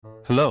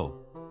Hello,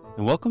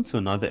 and welcome to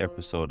another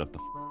episode of the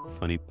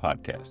Funny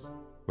Podcast,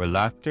 where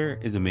laughter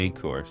is a main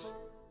course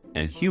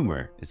and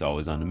humor is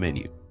always on the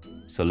menu.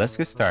 So let's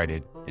get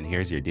started, and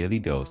here's your daily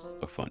dose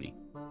of funny.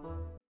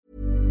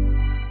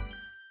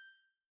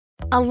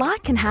 A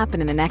lot can happen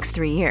in the next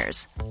 3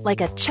 years. Like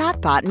a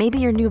chatbot may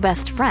be your new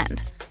best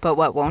friend. But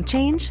what won't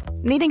change?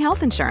 Needing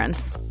health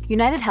insurance.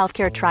 United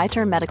Healthcare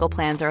Tri-Term Medical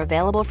Plans are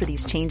available for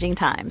these changing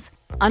times.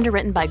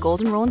 Underwritten by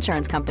Golden Rule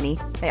Insurance Company,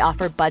 they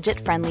offer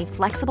budget-friendly,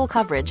 flexible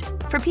coverage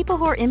for people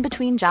who are in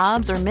between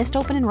jobs or missed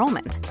open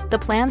enrollment. The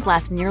plans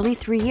last nearly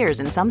 3 years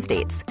in some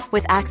states,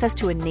 with access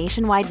to a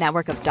nationwide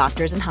network of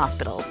doctors and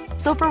hospitals.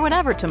 So for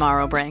whatever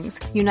tomorrow brings,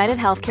 United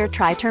Healthcare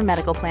Tri-Term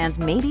Medical Plans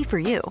may be for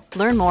you.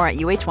 Learn more at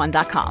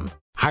uh1.com.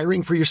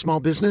 Hiring for your small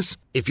business?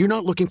 If you're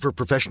not looking for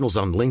professionals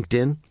on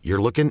LinkedIn,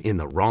 you're looking in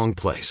the wrong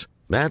place.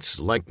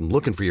 That's like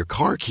looking for your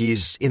car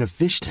keys in a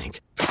fish tank.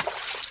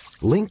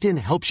 LinkedIn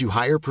helps you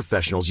hire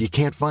professionals you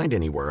can't find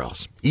anywhere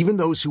else, even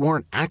those who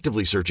aren't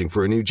actively searching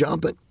for a new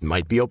job but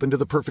might be open to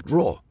the perfect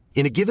role.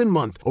 In a given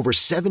month, over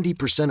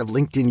 70% of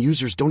LinkedIn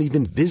users don't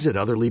even visit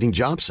other leading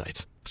job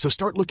sites. So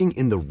start looking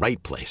in the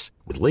right place.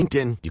 With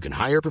LinkedIn, you can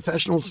hire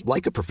professionals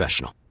like a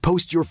professional.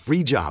 Post your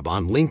free job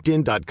on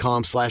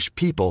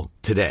linkedin.com/people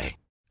today.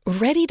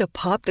 Ready to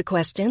pop the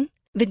question?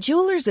 The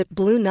jewelers at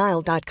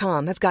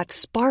BlueNile.com have got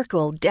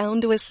sparkle down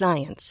to a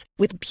science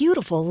with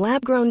beautiful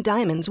lab-grown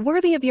diamonds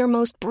worthy of your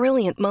most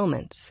brilliant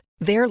moments.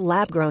 Their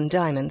lab-grown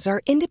diamonds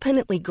are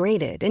independently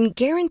graded and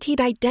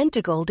guaranteed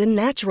identical to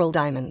natural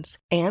diamonds,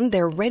 and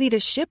they're ready to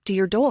ship to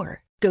your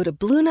door. Go to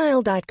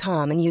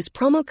BlueNile.com and use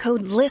promo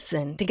code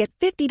LISTEN to get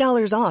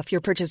 $50 off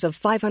your purchase of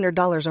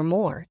 $500 or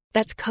more.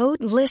 That's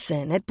code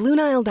LISTEN at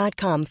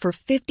BlueNile.com for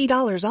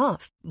 $50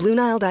 off.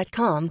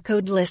 BlueNile.com,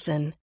 code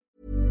LISTEN.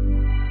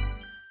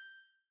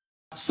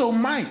 So,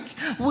 Mike,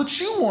 what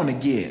you want to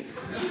get?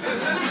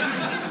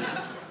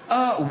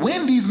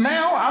 Wendy's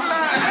now? I'm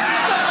not.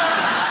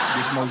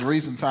 This most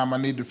recent time I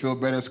need to feel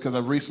better is because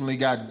I recently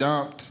got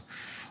dumped.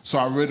 So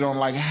I really don't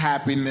like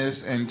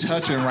happiness and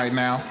touching right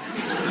now.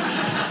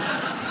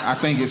 I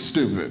think it's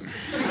stupid.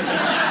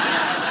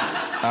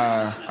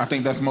 I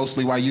think that's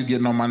mostly why you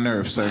getting on my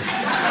nerves, sir.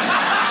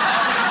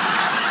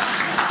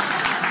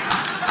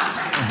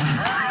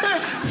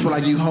 I feel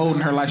like you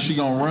holding her like she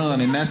gonna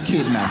run, and that's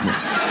kidnapping.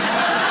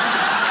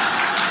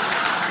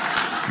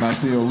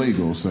 That's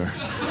illegal, sir.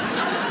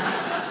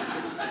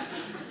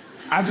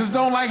 I just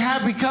don't like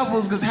happy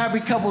couples because happy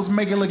couples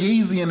make it look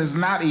easy, and it's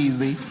not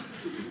easy.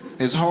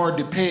 It's hard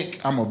to pick.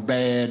 I'm a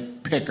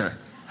bad picker.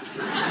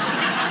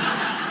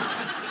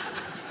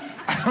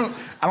 I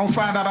don't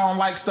find out I don't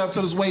like stuff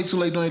till it's way too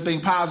late to do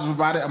anything positive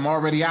about it. I'm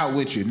already out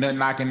with you.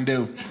 Nothing I can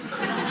do.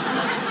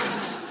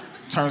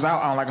 Turns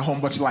out I don't like a whole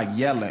bunch of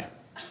yelling,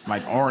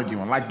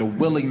 arguing, the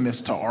willingness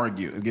to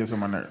argue. It gets on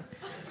my nerve.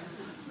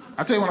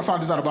 I tell you when I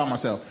found this out about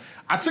myself.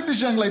 I took this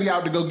young lady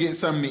out to go get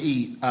something to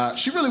eat.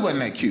 She really wasn't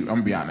that cute, I'm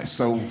gonna be honest.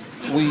 So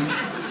we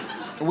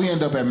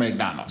end up at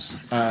McDonald's.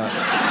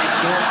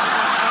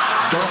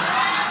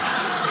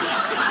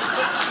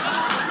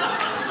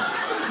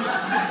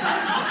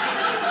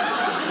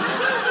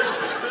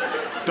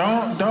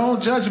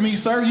 Don't judge me,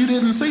 sir. You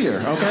didn't see her,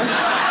 okay?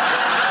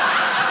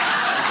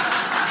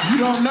 You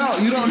don't know.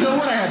 You don't know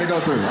what I had to go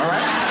through, all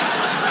right?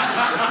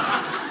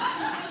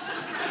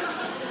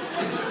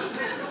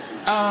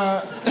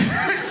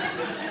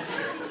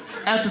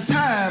 At the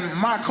time,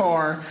 my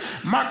car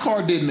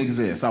didn't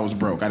exist. I was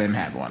broke. I didn't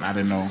have one. I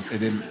didn't know. It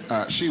didn't.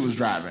 She was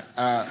driving.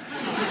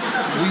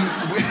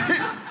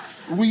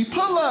 We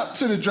pull up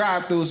to the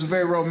drive-thru. It was a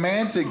very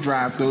romantic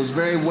drive-thru. It was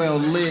very well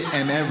lit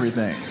and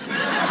everything.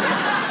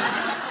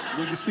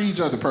 We could see each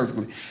other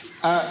perfectly.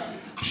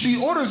 She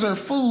orders her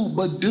food,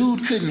 but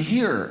dude couldn't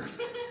hear her.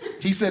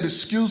 He said,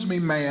 "Excuse me,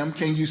 ma'am,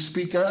 can you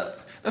speak up?"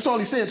 That's all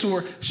he said to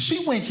her.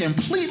 She went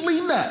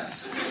completely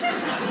nuts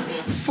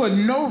for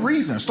no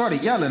reason.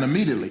 Started yelling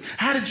immediately.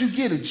 "How did you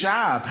get a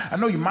job? I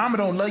know your mama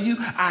don't love you."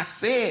 I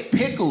said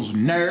pickles,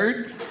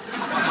 nerd.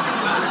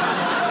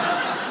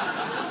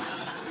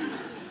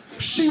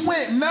 She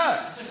went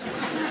nuts.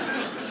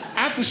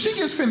 After she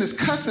gets finished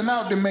cussing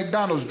out the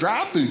McDonald's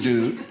drive-thru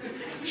dude,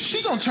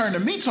 she gonna turn to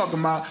me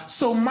talking about,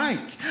 "So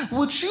Mike,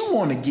 what you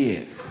wanna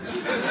get?"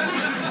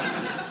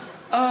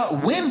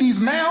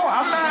 Wendy's now?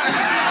 I'm not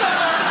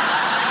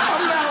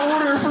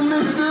ordering from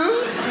this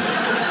dude.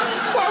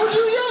 Why would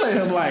you yell at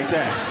him like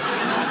that?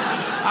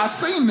 I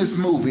seen this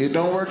movie. It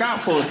don't work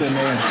out for us in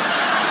there.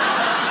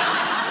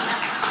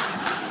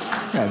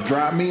 You gotta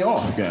drop me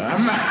off, guy.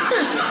 I'm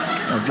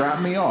not. Drop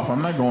me off.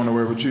 I'm not going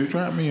nowhere with you.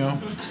 Drop me off.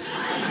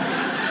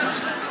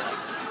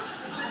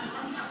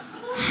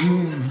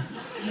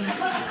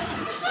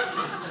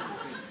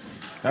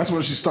 That's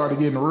when she started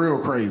getting real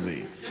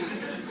crazy.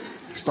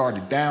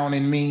 Started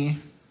downing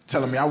me,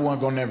 telling me I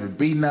wasn't gonna never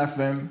be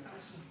nothing,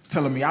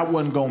 telling me I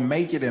wasn't gonna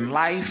make it in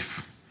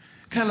life,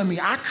 telling me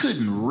I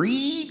couldn't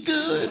read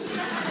good.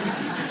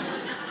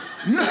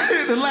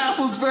 The last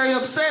was very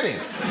upsetting.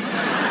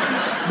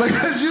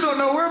 Because you don't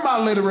know where my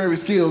literary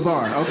skills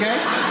are, okay?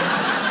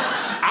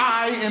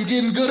 I am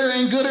getting gooder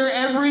and gooder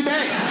every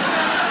day.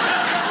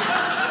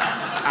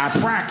 I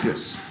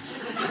practice.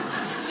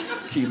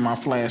 Keep my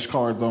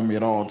flashcards on me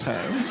at all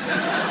times.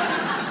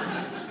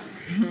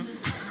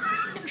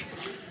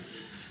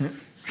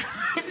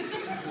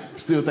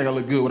 Still think I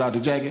look good without the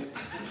jacket?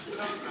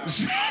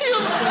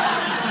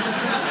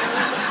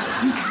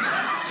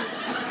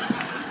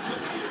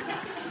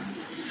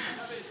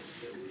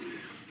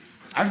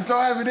 I just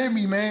don't have it in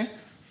me, man.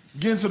 It's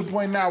getting to the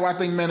point now where I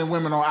think men and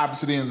women are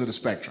opposite ends of the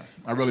spectrum.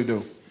 I really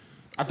do.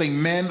 I think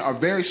men are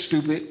very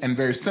stupid and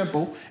very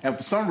simple, and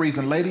for some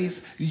reason,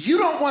 ladies, you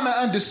don't want to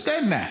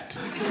understand that.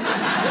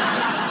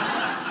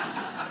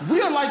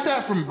 We are like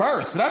that from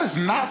birth. That is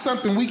not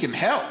something we can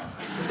help.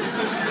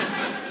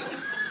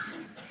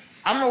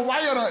 I don't know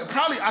why y'all don't,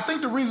 I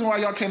think the reason why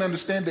y'all can't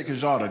understand it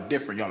because y'all are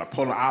different. Y'all are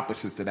polar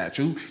opposites to that.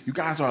 You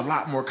guys are a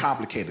lot more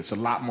complicated. It's a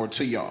lot more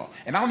to y'all.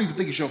 And I don't even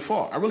think it's your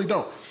fault. I really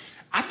don't.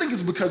 I think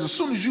it's because as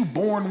soon as you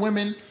born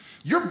women,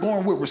 you're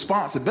born with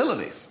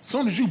responsibilities. As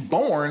soon as you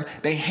born,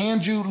 they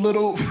hand you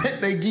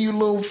they give you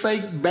little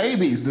fake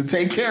babies to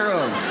take care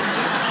of.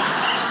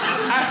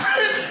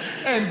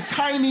 And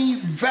tiny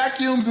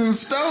vacuums and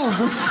stoves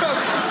and stuff.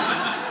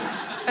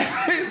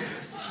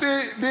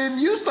 Then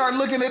you start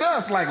looking at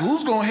us like,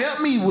 who's gonna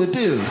help me with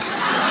this?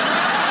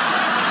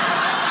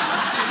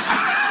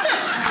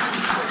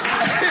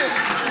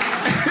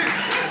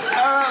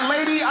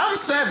 Lady, I'm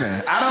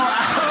 7. I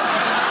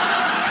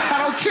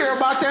don't care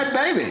about that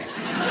baby.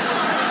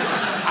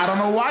 I don't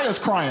know why it's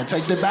crying.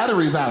 Take the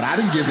batteries out. I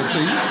didn't give it to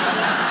you.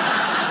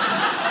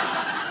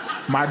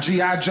 My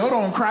G.I. Joe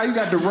don't cry. You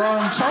got the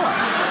wrong toy.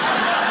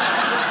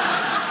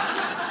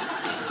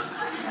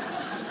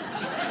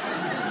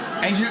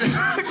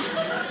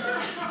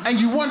 And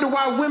you wonder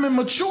why women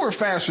mature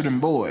faster than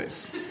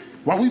boys.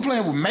 While we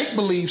playing with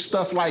make-believe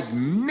stuff like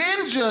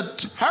Ninja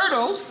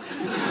Turtles,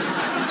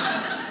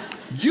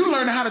 you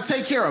learn how to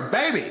take care of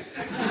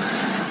babies.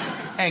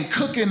 And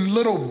cooking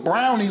little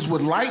brownies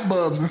with light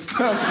bulbs and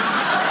stuff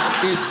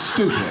is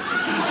stupid.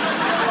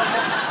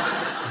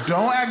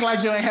 Don't act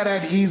like you ain't had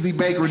that easy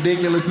bake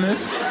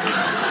ridiculousness.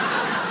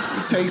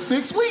 It takes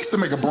 6 weeks to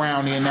make a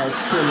brownie in that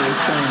silly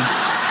thing.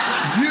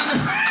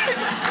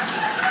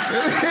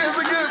 It was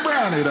a good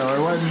brownie, though.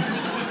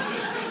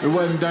 It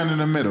wasn't done in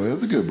the middle. It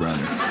was a good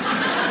brownie.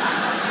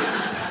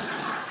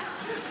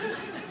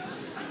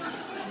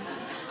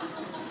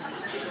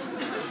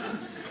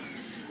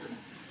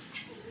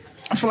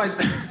 I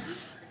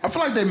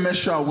feel like they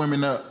mess y'all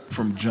women up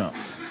from jump.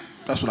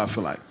 That's what I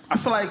feel like. I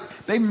feel like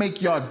they make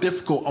y'all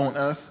difficult on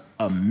us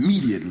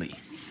immediately.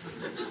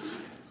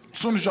 As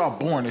soon as y'all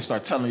born, they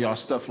start telling y'all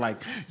stuff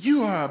like,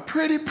 you are a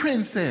pretty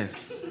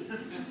princess.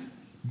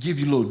 Give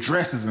you little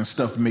dresses and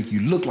stuff to make you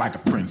look like a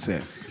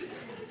princess.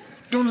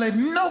 Don't let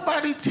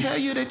nobody tell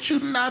you that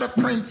you're not a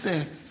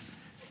princess.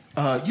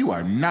 You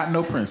are not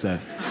no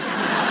princess.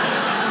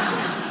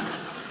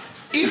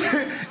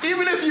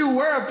 Even if you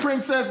were a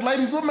princess,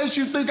 ladies, what makes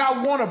you think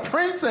I want a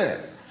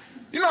princess?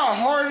 You know how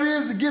hard it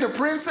is to get a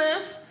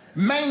princess?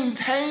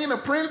 Maintain a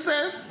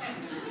princess?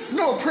 You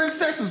know what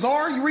princesses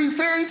are? You read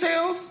fairy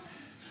tales?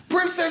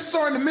 Princesses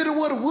are in the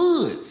middle of the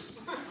woods.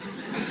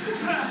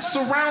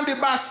 Surrounded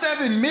by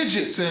 7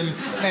 midgets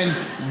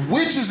and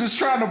witches is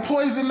trying to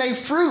poison their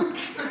fruit.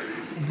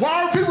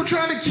 Why are people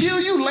trying to kill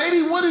you,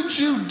 lady? What did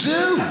you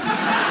do?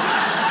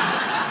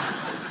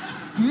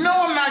 No,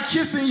 I'm not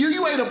kissing you.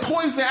 You ate a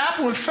poison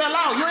apple and fell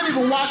out. You ain't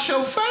even wash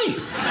your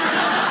face.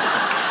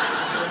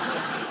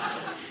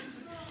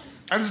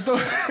 I just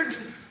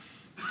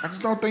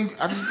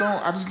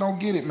don't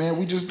get it, man.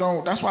 We just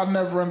don't. That's why I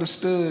never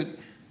understood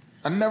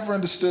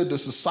the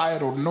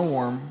societal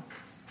norm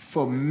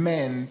for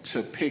men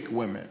to pick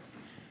women.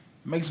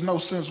 Makes no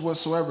sense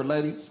whatsoever,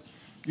 ladies.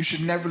 You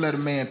should never let a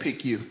man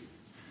pick you.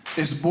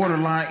 It's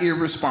borderline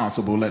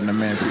irresponsible letting a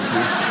man pick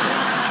you.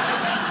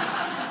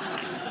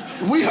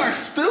 We are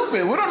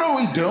stupid. We don't know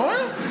what we're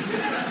doing.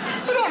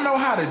 We don't know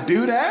how to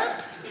do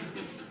that.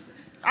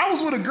 I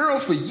was with a girl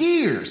for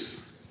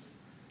years,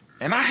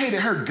 and I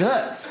hated her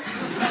guts.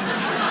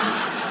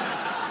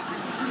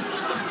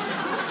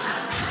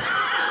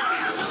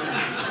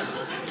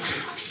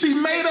 She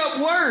made up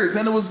words,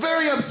 and it was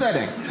very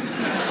upsetting.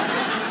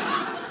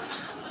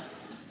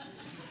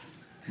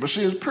 But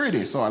she was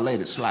pretty, so I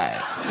let it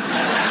slide.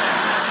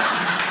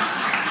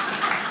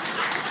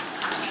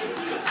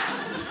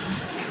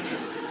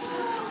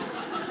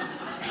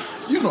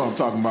 You know what I'm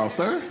talking about,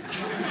 sir.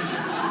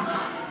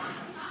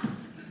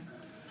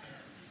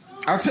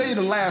 I'll tell you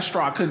the last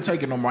straw. I couldn't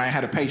take it no more. I ain't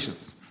had the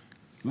patience.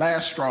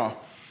 Last straw.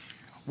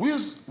 We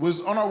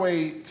was on our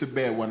way to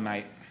bed one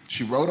night.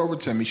 She rode over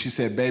to me. She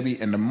said,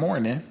 baby, in the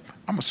morning,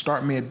 I'm going to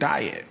start me a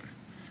diet.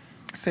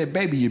 I said,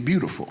 baby, you're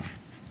beautiful.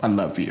 I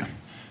love you.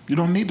 You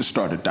don't need to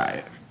start a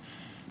diet.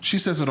 She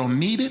says, I don't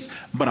need it,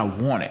 but I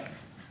want it.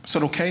 I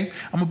said, okay,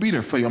 I'm going to be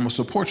there for you. I'm going to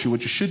support you.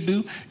 What you should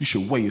do, you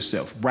should weigh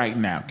yourself right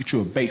now. Get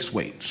you a base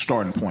weight,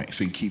 starting point,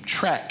 so you can keep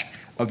track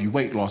of your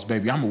weight loss,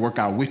 baby. I'm going to work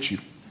out with you.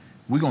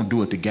 We're going to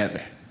do it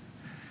together.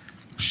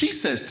 She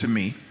says to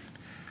me,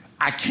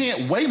 I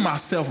can't weigh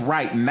myself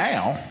right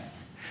now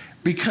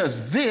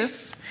because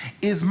this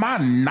is my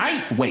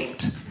night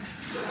weight.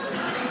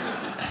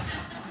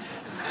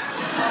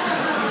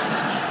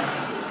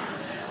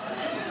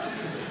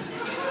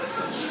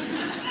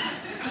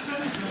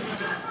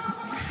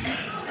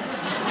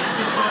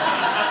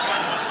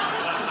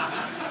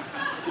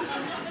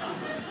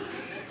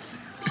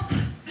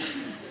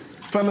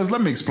 Fellas,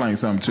 let me explain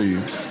something to you.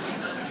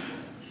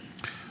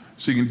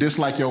 So you can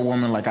dislike your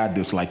woman like I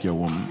dislike your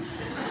woman.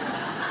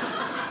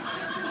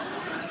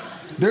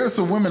 There are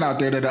some women out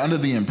there that are under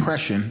the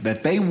impression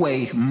that they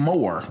weigh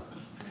more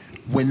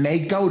when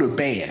they go to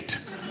bed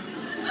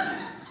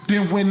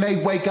than when they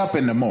wake up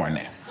in the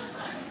morning.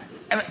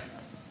 And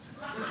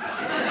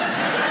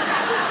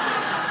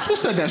who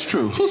said that's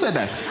true? Who said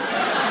that?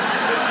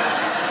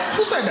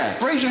 Who said that?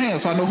 Raise your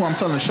hand so I know who I'm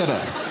telling to shut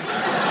up.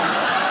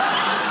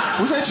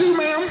 Was that you,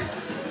 ma'am?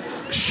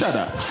 Shut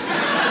up.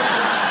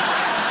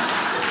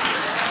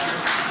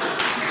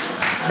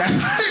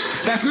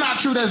 That's not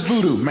true. That's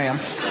voodoo, ma'am.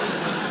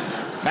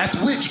 That's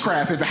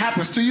witchcraft. If it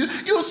happens to you,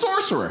 you're a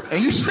sorcerer.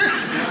 And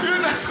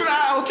that's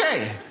not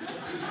okay.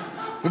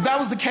 If that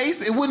was the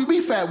case, it wouldn't be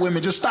fat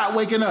women. Just stop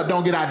waking up.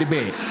 Don't get out of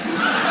bed.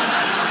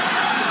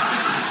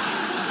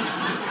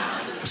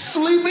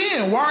 Sleep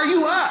in. Why are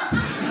you up?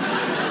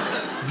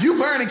 If you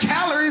burning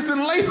calories,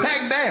 then lay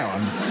back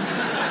down.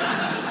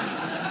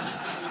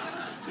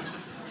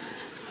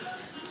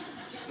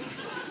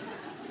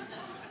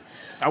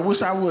 I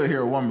wish I would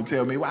hear a woman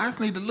tell me, well, I just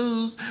need to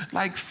lose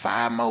like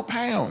 5 more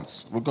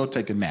pounds. Well, go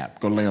take a nap.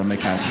 Go lay on the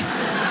couch.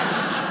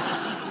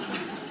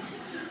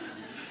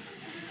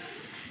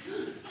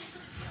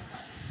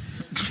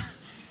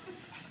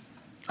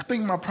 I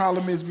think my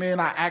problem is, man,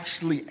 I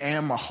actually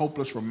am a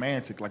hopeless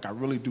romantic. Like, I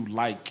really do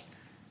like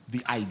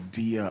the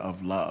idea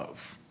of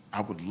love.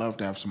 I would love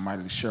to have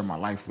somebody to share my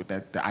life with.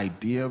 That. The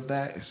idea of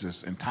that is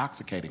just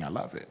intoxicating. I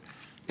love it.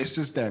 It's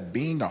just that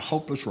being a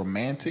hopeless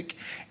romantic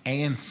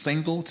and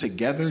single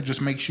together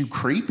just makes you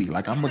creepy.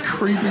 Like, I'm a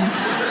creepy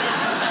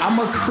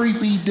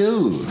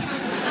dude.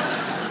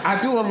 I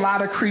do a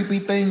lot of creepy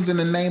things in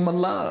the name of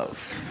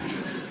love.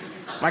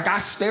 Like, I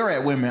stare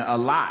at women a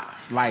lot,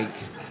 like,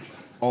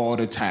 all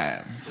the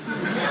time.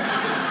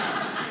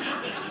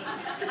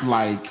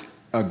 Like,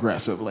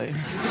 aggressively.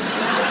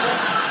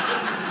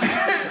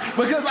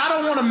 Because I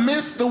don't want to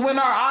miss the when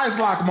our eyes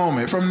lock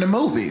moment from the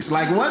movies.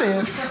 Like, what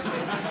if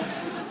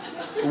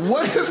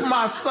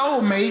my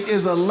soulmate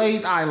is a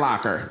late eye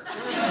locker?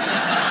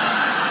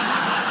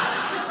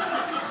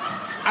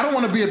 I don't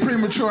want to be a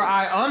premature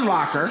eye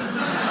unlocker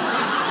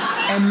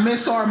and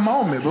miss our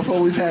moment before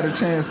we've had a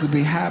chance to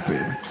be happy.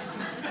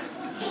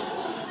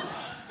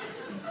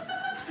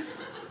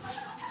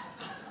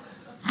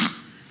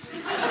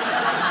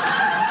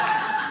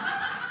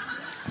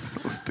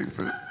 So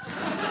stupid.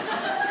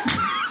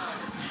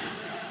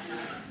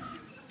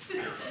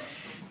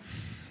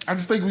 I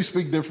just think we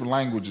speak different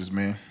languages,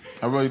 man.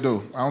 I really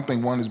do. I don't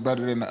think one is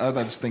better than the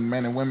other. I just think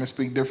men and women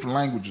speak different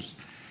languages.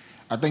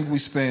 I think we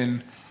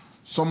spend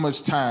so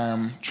much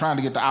time trying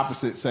to get the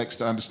opposite sex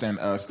to understand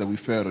us that we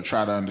fail to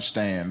try to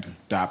understand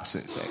the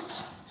opposite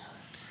sex.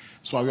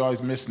 That's why we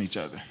always missing each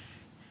other.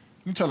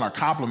 You tell our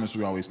compliments,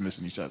 we always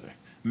missing each other.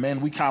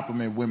 Men, we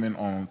compliment women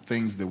on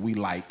things that we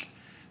like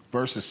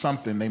versus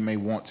something they may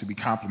want to be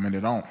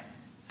complimented on.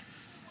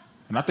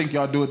 And I think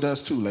y'all do it to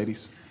us too,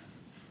 ladies.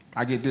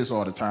 I get this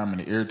all the time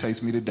and it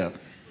irritates me to death.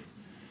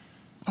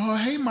 Oh,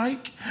 hey,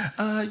 Mike,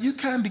 you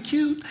kind of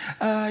cute.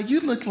 You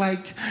look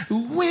like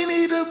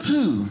Winnie the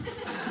Pooh.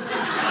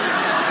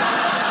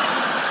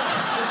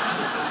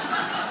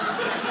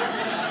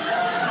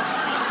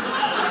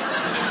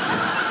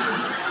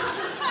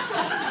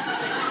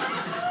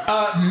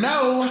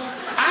 No,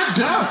 I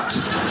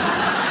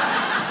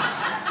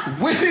don't.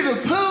 Winnie the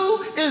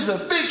Pooh is a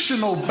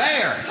fictional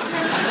bear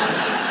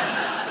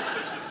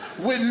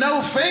with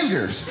no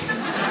fingers.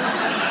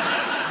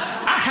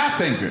 I have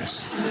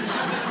fingers.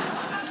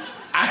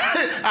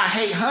 I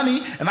hate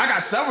honey, and I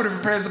got several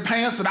different pairs of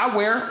pants that I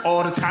wear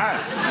all the time.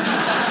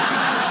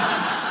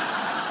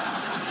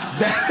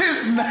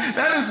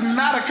 That is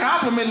not a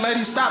compliment,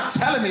 lady. Stop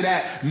telling me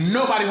that.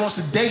 Nobody wants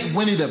to date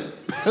Winnie the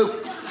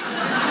Pooh.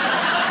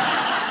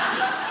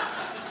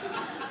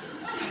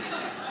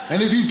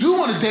 And if you do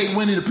want to date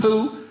Winnie the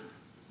Pooh,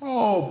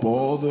 oh,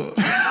 bother.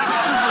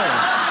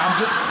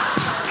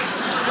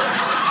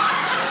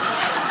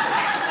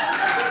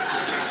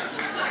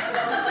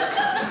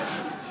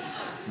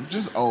 I'm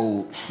just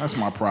old. That's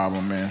my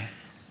problem, man.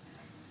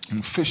 I'm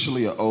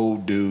officially an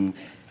old dude.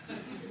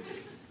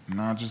 And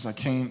I don't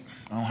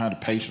have the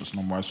patience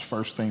no more. It's the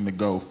first thing to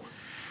go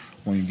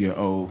when you get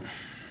old.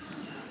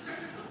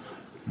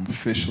 I'm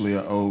officially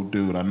an old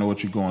dude. I know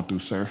what you're going through,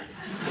 sir.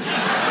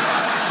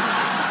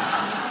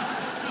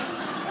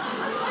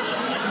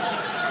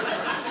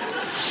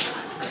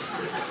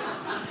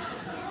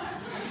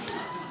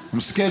 I'm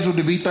scheduled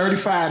to be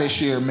 35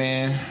 this year,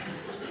 man.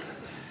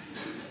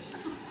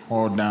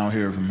 All down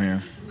here from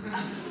here.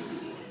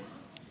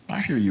 I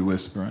hear you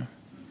whispering.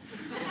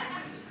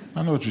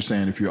 I know what you're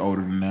saying if you're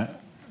older than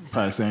that. You're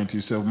probably saying to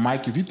yourself,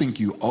 Mike, if you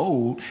think you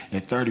old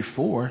at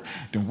 34,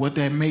 then what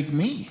that make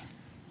me?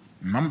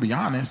 And I'm gonna be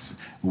honest,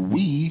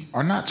 we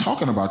are not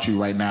talking about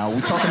you right now.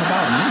 We're talking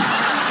about me.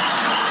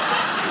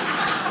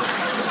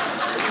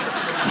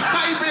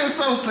 Why you being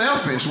so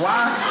selfish?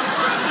 Why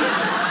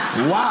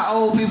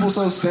old people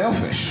so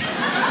selfish?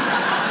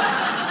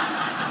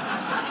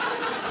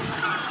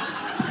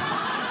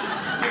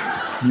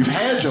 You've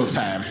had your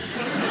time.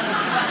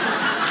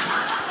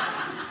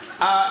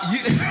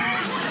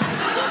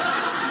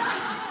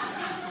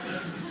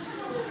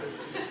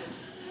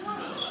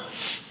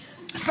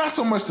 It's not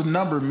so much the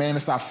number, man.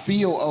 It's I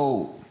feel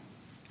old.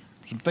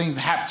 Some things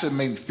happen to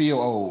make me feel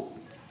old.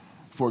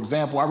 For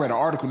example, I read an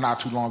article not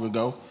too long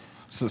ago.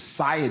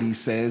 Society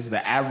says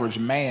the average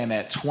man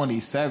at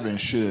 27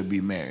 should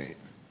be married.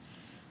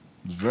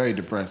 It's very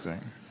depressing.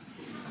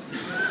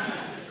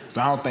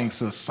 So I don't think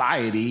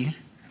society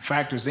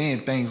factors in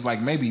things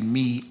like maybe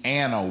me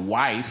and a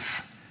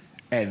wife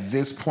at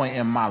this point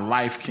in my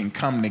life can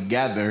come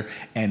together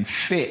and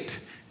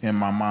fit in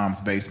my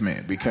mom's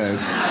basement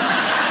because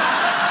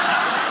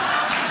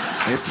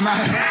it's not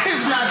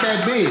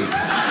that big.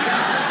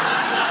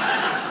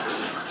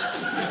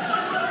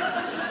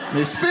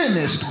 It's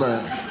finished,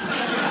 but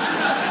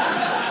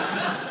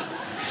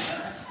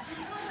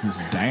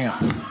it's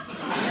damp.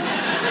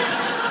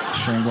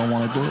 She ain't gonna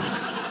wanna do it.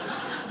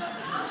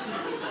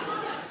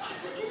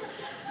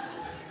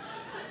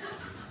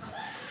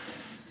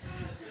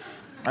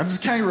 I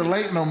just can't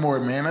relate no more,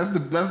 man.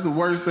 That's the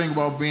worst thing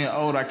about being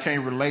old. I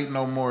can't relate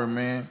no more,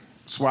 man.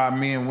 That's why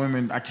me and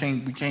women,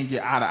 we can't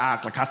get eye to eye,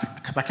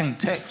 because I can't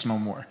text no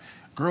more.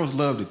 Girls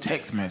love the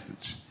text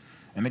message,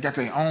 and they got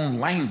their own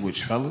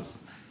language, fellas.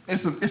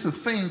 It's a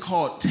thing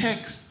called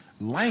text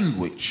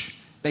language.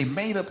 They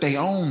made up their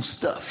own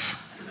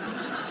stuff,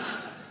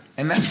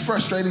 and that's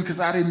frustrating because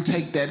I didn't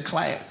take that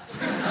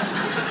class.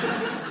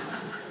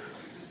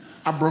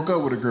 I broke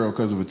up with a girl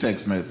because of a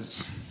text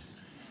message.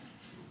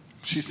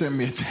 She sent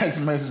me a text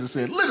message that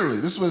said, literally,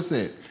 this is what it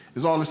said.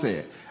 This is all it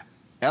said.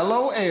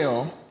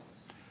 LOL,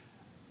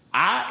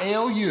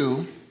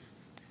 ILU,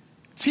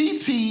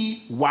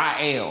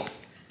 TTYL.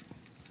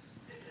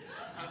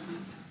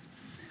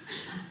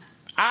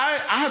 I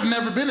have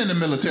never been in the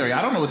military.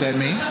 I don't know what that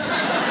means.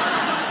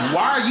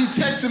 Why are you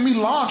texting me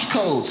launch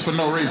codes for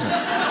no reason?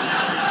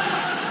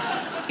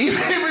 Even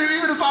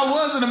if I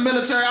was in the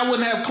military, I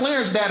wouldn't have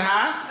clearance that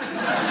high.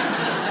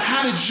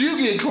 How did you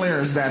get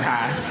clearance that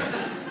high?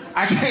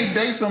 I can't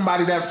date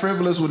somebody that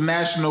frivolous with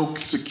national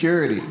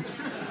security.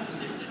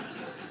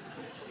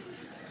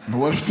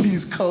 What if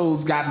these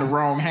codes got in the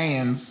wrong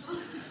hands?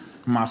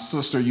 My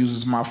sister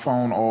uses my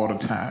phone all the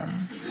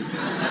time.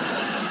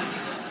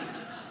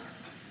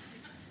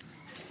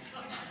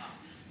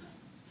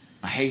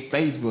 I hate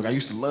Facebook. I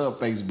used to love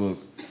Facebook.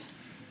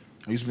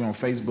 I used to be on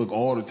Facebook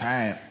all the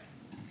time.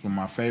 It's one of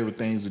my favorite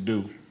things to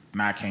do.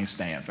 Now I can't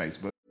stand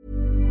Facebook.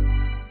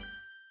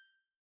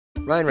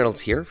 Ryan Reynolds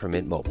here from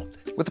Mint Mobile.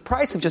 With the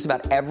price of just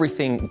about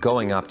everything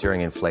going up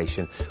during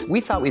inflation, we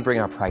thought we'd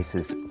bring our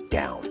prices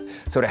down.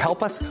 So to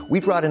help us, we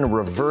brought in a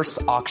reverse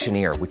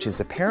auctioneer, which is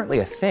apparently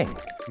a thing.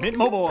 Mint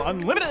Mobile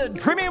Unlimited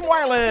Premium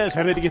Wireless.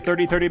 How to get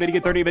 30, 30, bit to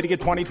get 30, bit to get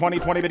 20, 20,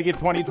 20, bit to get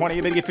 20,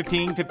 20, bit to get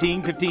 15,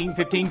 15, 15,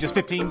 15, just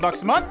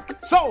 $15 a month?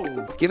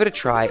 Sold! Give it a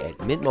try at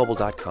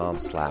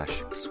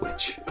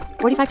mintmobile.com/switch.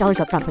 $45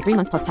 up front for 3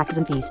 months plus taxes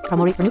and fees.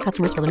 Promo rate for new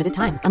customers for limited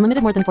time.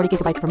 Unlimited more than 40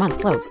 gigabytes per month.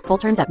 Slows full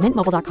terms at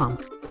mintmobile.com.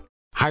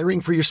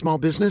 Hiring for your small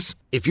business?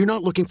 If you're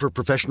not looking for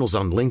professionals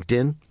on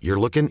LinkedIn, you're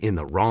looking in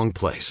the wrong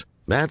place.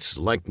 That's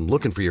like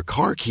looking for your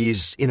car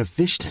keys in a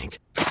fish tank.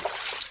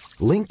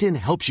 LinkedIn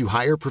helps you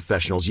hire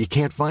professionals you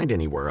can't find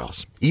anywhere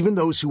else, even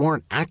those who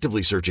aren't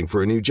actively searching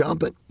for a new job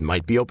but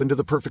might be open to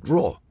the perfect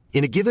role.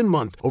 In a given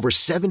month, over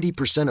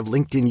 70% of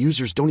LinkedIn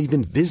users don't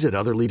even visit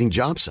other leading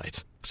job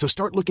sites. So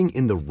start looking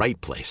in the right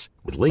place.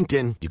 With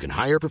LinkedIn, you can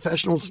hire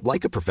professionals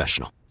like a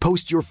professional.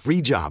 Post your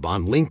free job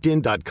on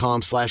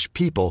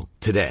linkedin.com/people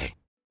today.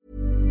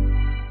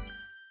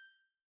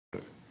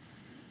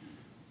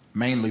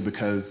 Mainly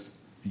because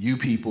you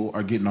people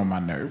are getting on my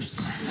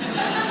nerves.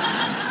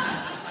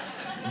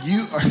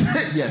 You are,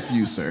 yes,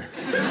 you, sir.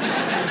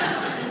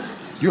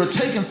 You're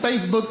taking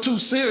Facebook too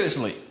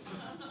seriously.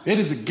 It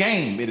is a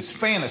game. It is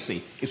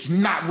fantasy. It's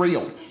not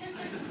real.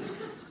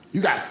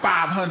 You got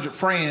 500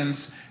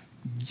 friends,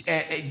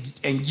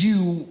 and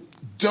you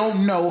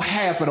don't know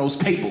half of those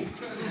people.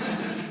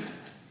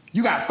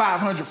 You got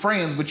 500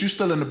 friends, but you're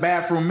still in the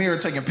bathroom mirror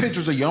taking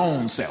pictures of your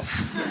own self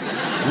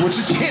with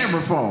your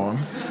camera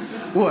phone.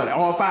 What,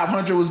 all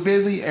 500 was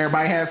busy?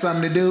 Everybody had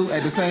something to do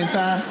at the same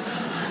time?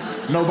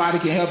 Nobody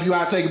can help you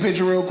out take a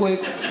picture real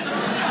quick?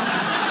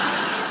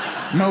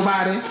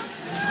 Nobody?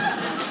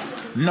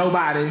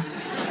 Nobody?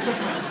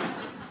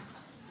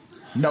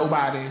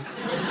 Nobody?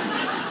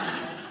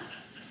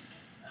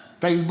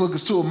 Facebook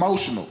is too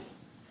emotional.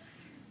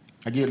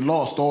 I get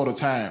lost all the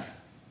time.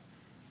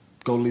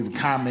 Go leave a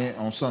comment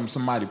on something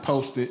somebody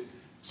posted.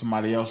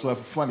 Somebody else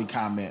left a funny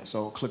comment,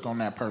 so click on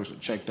that person,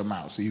 check them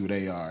out, see who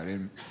they are.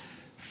 Then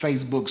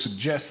Facebook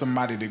suggests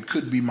somebody that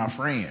could be my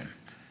friend.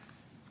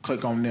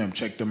 Click on them,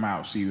 check them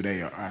out, see who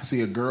they are. I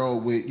see a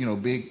girl with,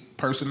 big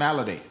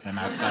personality, and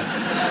I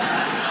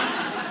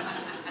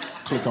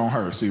click on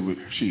her, see what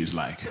she's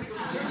like.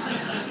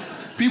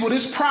 People,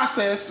 this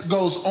process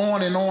goes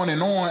on and on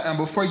and on, and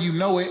before you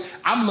know it,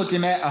 I'm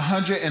looking at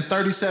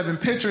 137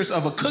 pictures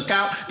of a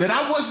cookout that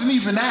I wasn't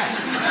even at.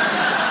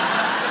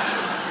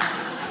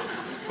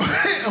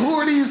 Who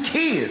are these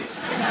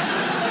kids?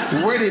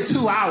 Where did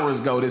 2 hours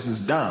go? This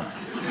is dumb.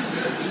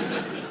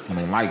 I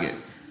don't like it.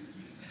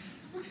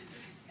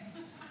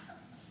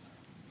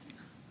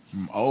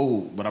 I'm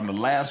old, but I'm the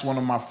last one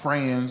of my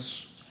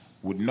friends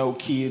with no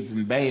kids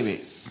and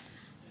babies.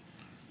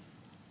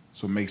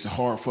 So it makes it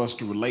hard for us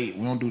to relate.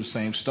 We don't do the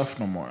same stuff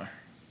no more.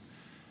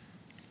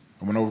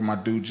 I went over to my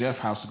dude Jeff's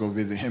house to go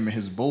visit him and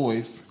his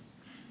boys.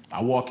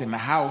 I walk in the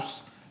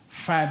house,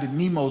 Finding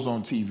Nemo's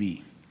on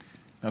TV.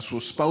 That's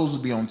what's supposed to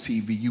be on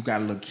TV. You got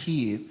little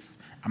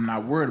kids. I'm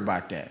not worried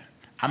about that.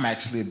 I'm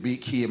actually a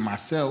big kid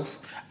myself.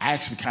 I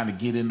actually kind of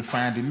get into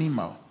Finding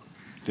Nemo.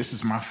 This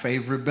is my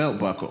favorite belt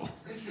buckle.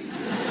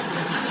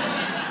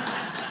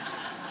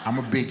 I'm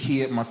a big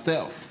kid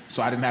myself,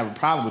 so I didn't have a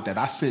problem with that.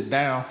 I sit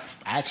down,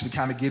 I actually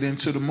kind of get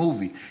into the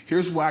movie.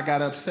 Here's why I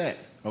got upset,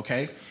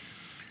 okay?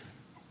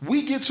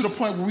 We get to the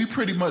point where we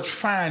pretty much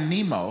find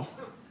Nemo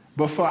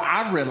before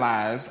I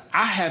realize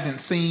I haven't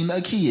seen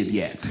a kid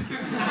yet.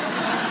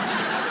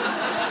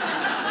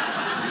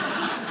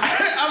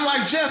 I'm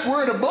like, Jeff, where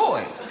are the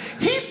boys?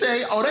 He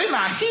say, oh, they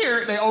not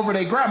here, they over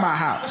their grandma's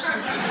house.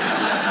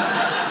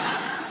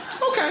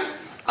 Okay.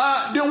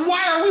 Then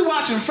why are we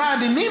watching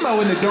Finding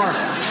Nemo in the dark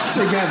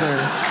together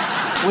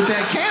with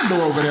that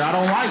candle over there? I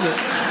don't like it.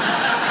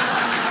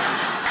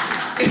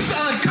 It's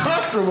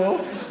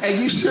uncomfortable, and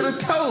you should have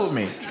told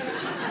me.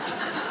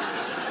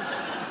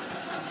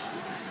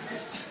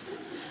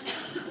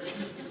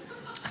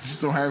 I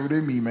just don't have it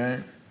in me,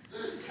 man.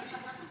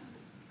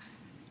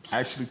 I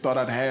actually thought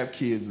I'd have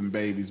kids and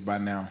babies by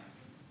now.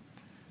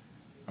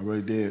 I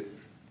really did.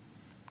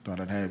 Thought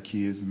I'd have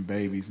kids and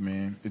babies,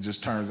 man. It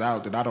just turns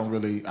out that I don't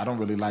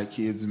really like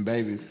kids and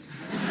babies.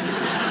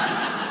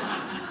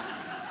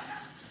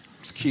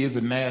 These kids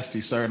are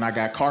nasty, sir, and I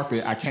got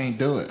carpet. I can't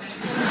do it.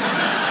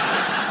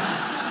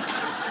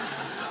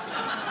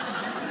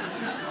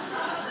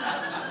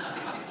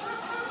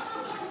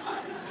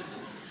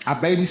 I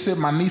babysit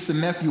my niece and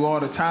nephew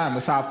all the time.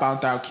 That's how I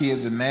found out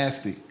kids are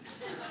nasty.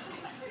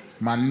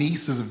 My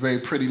niece is a very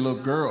pretty little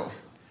girl.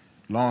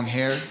 Long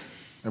hair.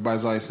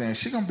 Everybody's always saying,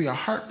 she's going to be a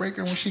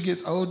heartbreaker when she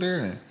gets older,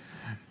 and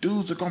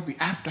dudes are going to be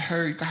after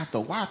her. You have to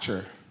watch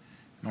her.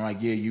 And I'm like,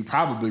 yeah, you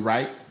probably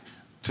right,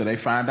 till they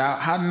find out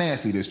how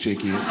nasty this chick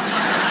is.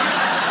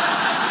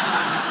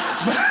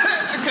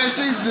 Because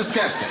she's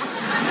disgusting.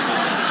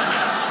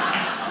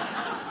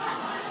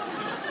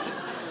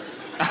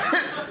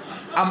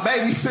 I'm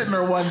babysitting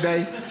her one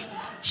day.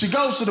 She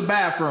goes to the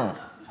bathroom.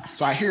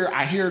 So I hear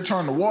her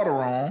turn the water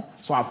on,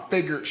 so I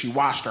figured she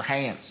washed her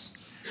hands.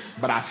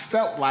 But I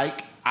felt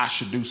like I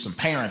should do some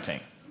parenting.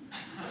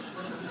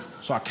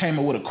 So I came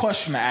up with a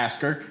question to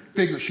ask her,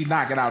 figured she'd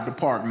knock it out the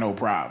park, no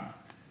problem.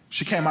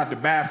 She came out the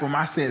bathroom,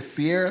 I said,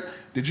 Sierra,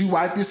 did you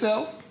wipe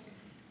yourself?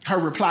 Her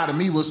reply to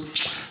me was,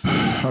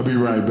 I'll be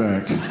right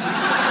back.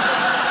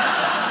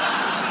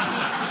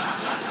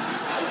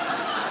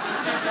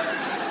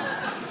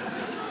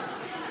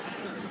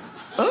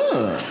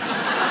 Ugh.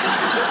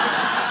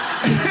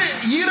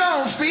 You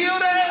don't feel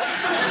that?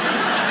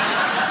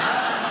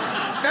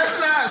 That's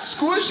not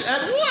squish.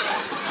 At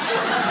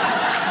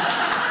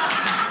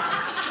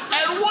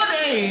what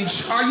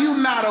age are you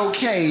not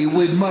okay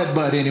with mud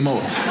butt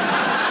anymore?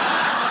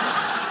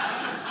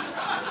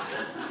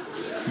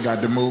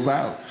 Got to move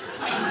out.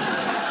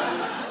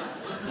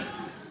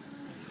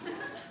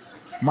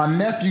 My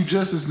nephew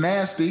just as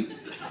nasty,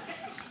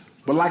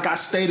 but like I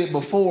stated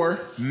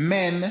before,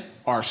 men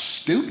are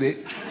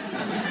stupid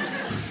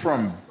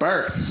from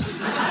birth.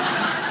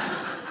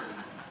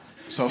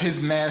 So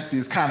his nasty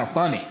is kind of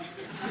funny.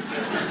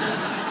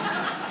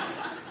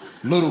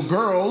 Little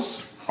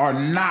girls are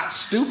not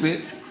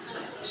stupid,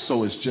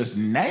 so it's just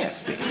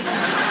nasty.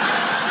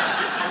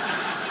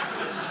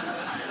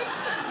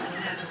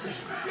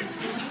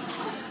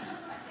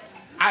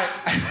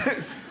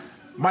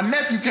 My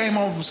nephew came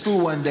home from school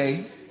one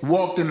day,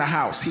 walked in the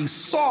house. He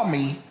saw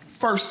me,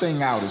 first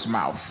thing out his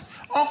mouth.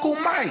 Uncle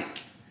Mike,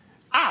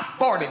 I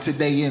farted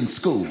today in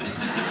school.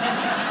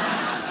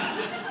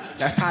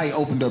 That's how he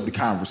opened up the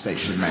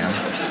conversation, man.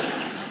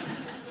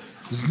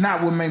 It's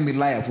not what made me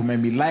laugh. What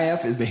made me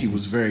laugh is that he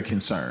was very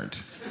concerned.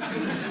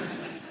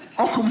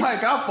 Uncle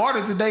Mike, I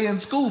farted today in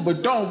school,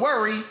 but don't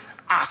worry,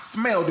 I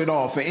smelled it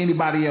off and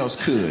anybody else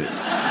could.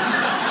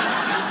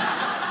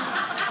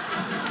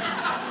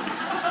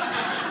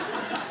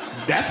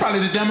 That's probably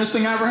the dumbest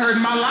thing I ever heard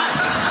in my life.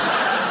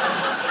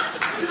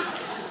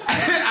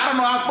 I don't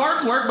know how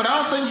farts work, but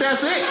I don't think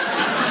that's it.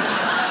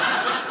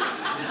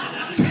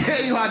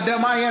 Tell you how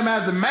dumb I am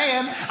as a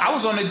man. I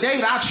was on a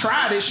date, I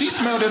tried it, she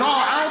smelled it all.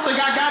 I don't think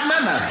I got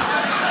none of it.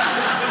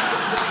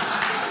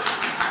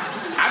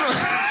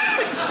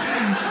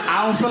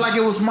 I don't feel like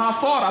it was my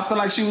fault. I feel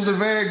like she was a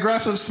very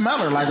aggressive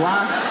smeller. Like,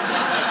 why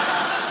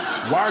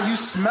are you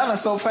smelling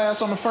so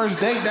fast on the first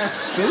date? That's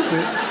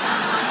stupid.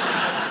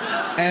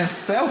 And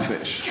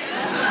selfish. I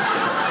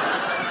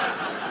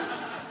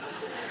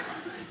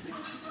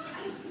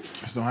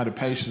just don't have the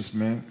patience,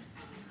 man.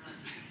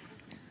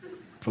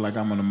 I feel like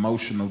I'm an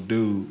emotional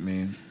dude,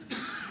 man.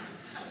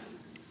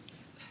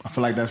 I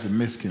feel like that's a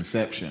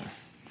misconception.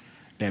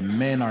 that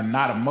men are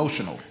not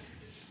emotional.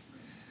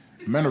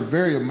 Men are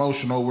very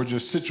emotional. We're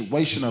just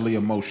situationally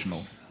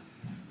emotional.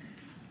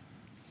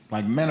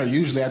 Like, men are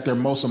usually at their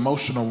most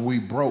emotional when we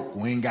broke.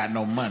 We ain't got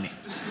no money.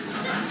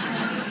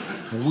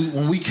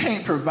 When we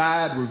can't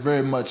provide, we're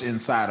very much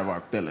inside of our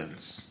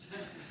feelings.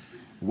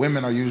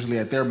 Women are usually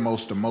at their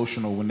most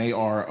emotional when they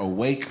are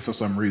awake for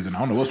some reason. I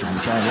don't know what's wrong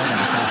with y'all. Y'all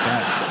gotta stop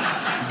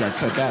that. You gotta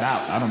cut that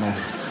out. I don't know.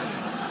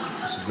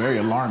 It's very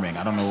alarming.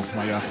 I don't know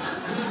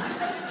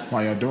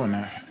why y'all doing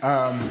that.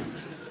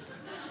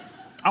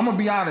 I'm gonna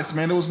be honest,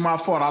 man. It was my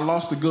fault. I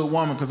lost a good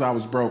woman because I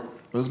was broke.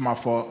 It was my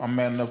fault. I'm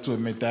man enough to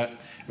admit that.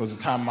 It was a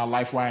time in my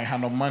life where I ain't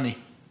had no money.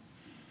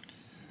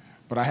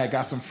 But I had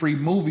got some free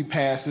movie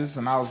passes,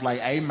 and I was like,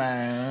 hey,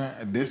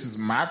 man, this is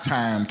my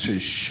time to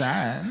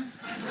shine.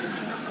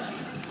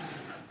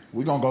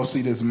 We're gonna go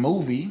see this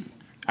movie.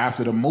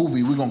 After the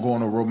movie, we're gonna go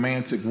on a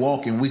romantic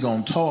walk, and we're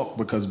gonna talk,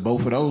 because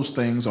both of those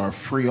things are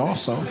free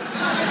also.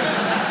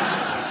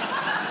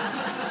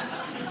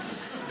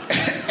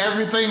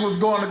 Everything was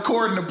going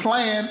according to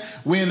plan.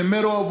 We're in the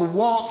middle of a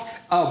walk.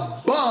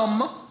 A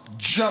bum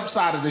jumps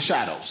out of the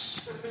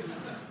shadows.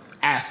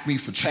 Asks me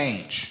for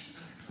change.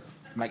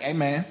 I'm like, hey,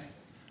 man,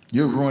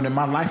 you're ruining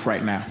my life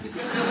right now.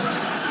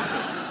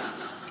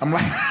 I'm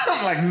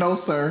like, no,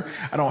 sir,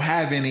 I don't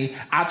have any.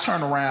 I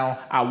turn around,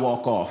 I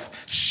walk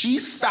off. She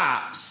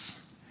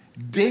stops,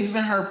 digs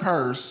in her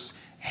purse,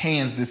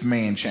 hands this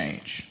man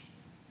change.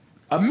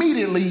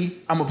 Immediately,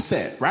 I'm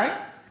upset, right?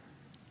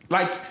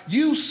 Like,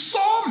 you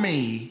saw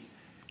me.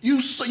 You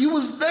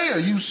was there.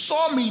 You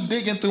saw me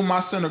digging through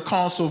my center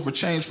console for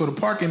change for the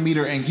parking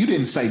meter, and you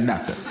didn't say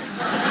nothing.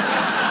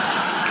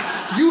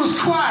 You was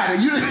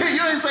quiet. You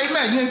didn't say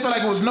nothing. You didn't feel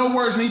like it was no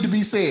words need to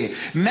be said.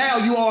 Now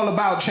you all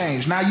about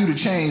change. Now you the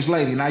change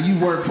lady. Now you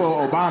work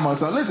for Obama.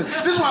 So listen,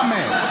 this is why I'm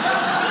mad.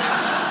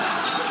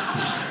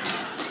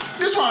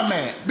 This is why I'm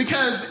mad.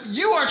 Because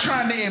you are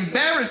trying to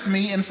embarrass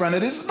me in front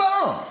of this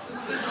bum.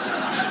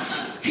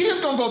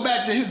 He's gonna go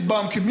back to his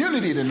bum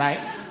community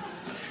tonight.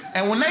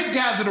 And when they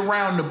gathered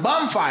around the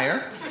bum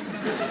fire,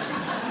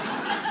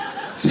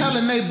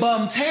 telling they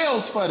bum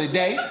tales for the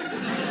day,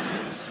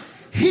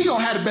 he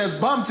gonna have the best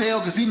bum tail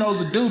because he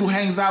knows a dude who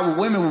hangs out with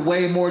women with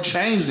way more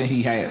change than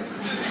he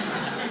has.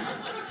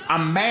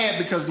 I'm mad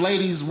because,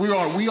 ladies,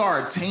 we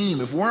are a team.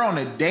 If we're on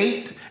a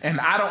date and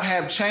I don't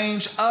have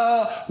change,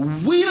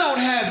 we don't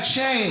have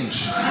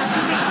change.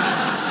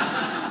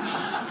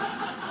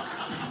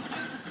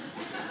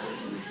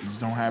 Just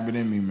don't have it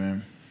in me,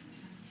 man.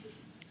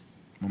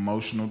 I'm an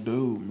emotional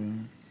dude,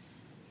 man.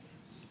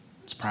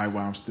 It's probably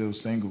why I'm still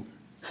single.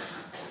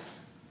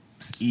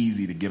 It's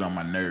easy to get on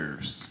my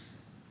nerves.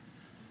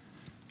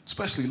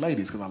 Especially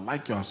ladies, because I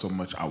like y'all so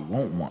much, I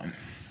want one.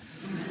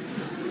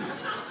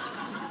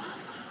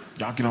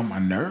 Y'all get on my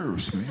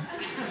nerves, man.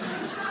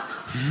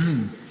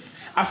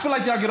 I feel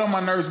like y'all get on my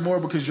nerves more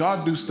because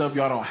y'all do stuff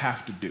y'all don't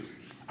have to do.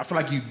 I feel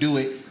like you do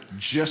it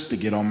just to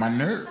get on my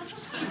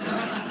nerves.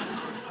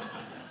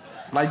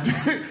 Like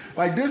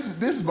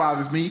this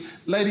bothers me.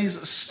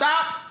 Ladies,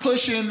 stop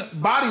pushing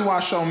body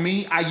wash on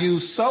me. I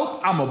use soap.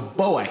 I'm a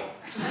boy.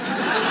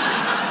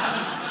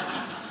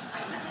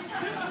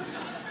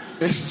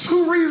 There's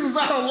two reasons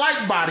I don't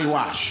like body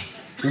wash.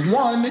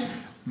 One,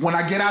 when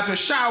I get out the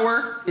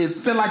shower, it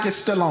feel like it's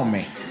still on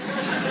me.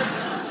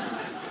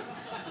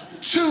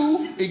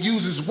 Two, it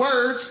uses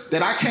words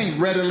that I can't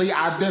readily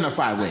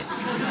identify with,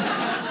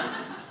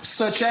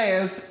 such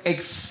as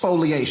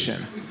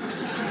exfoliation.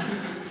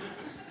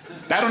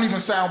 That don't even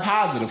sound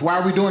positive. Why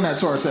are we doing that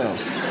to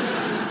ourselves?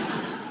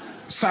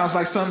 Sounds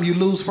like something you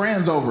lose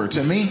friends over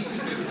to me.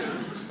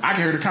 I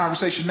can hear the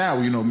conversation now.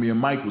 You know, me and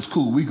Mike was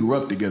cool. We grew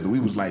up together. We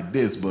was like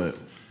this, but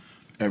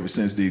ever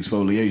since the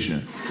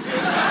exfoliation.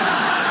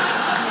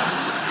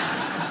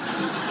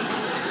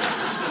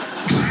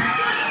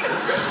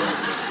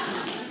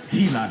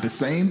 He not the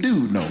same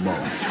dude no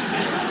more.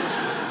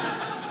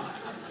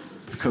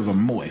 It's because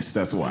I'm moist.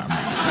 That's why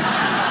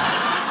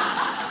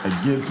I'm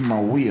against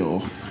my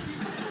will.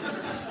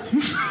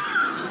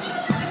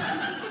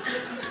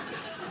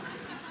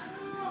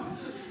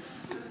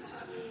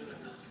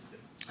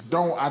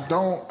 I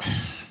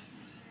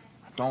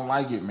don't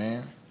like it,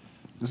 man.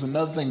 There's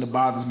another thing that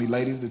bothers me,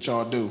 ladies, that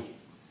y'all do.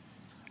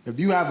 If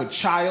you have a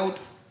child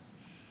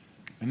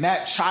and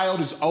that child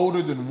is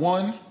older than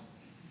 1,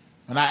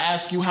 and I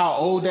ask you how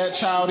old that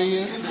child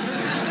is,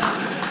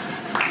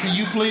 can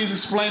you please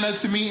explain that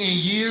to me in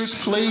years,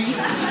 please?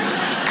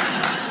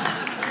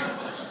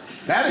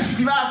 That is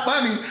not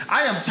funny.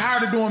 I am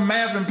tired of doing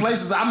math in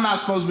places I'm not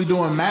supposed to be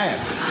doing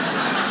math.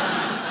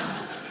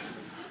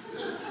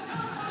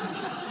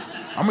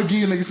 I'm gonna give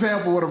you an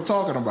example of what I'm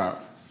talking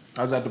about.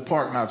 I was at the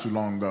park not too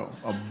long ago.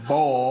 A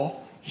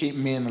ball hit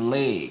me in the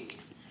leg.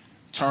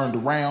 Turned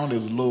around, there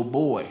was a little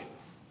boy.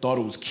 Thought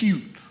it was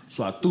cute,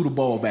 so I threw the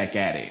ball back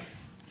at him.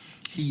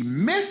 He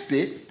missed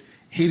it,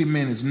 hit him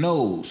in his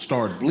nose,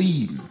 started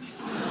bleeding.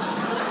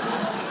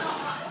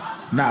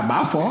 Not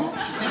my fault.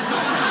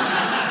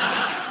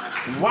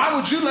 Why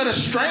would you let a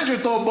stranger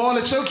throw a ball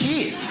at your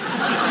kid?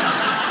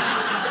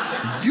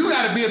 You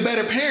gotta be a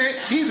better parent.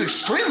 He's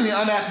extremely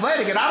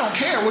unathletic and I don't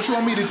care what you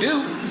want me to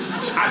do.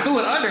 I threw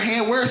an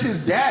underhand, where's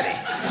his daddy?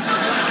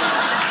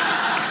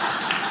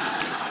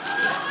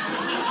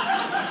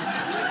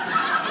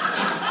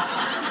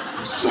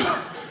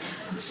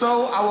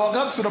 So I walked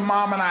up to the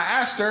mom and I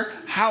asked her,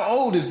 how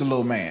old is the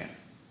little man?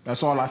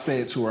 That's all I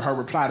said to her. Her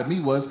reply to me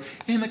was,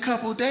 in a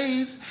couple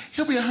days,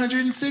 he'll be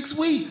 106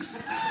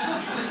 weeks.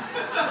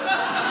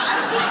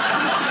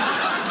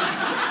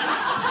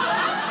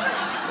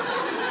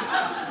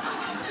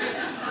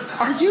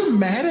 Are you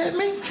mad at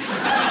me?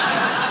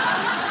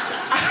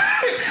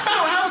 I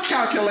don't have a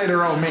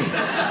calculator on me.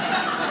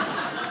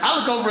 I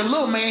look over at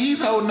little man,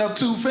 he's holding up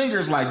 2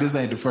 fingers like this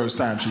ain't the first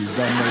time she's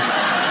done this.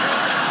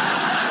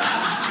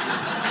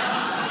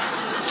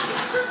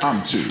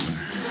 I'm 2.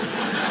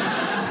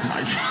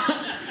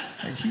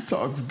 Like he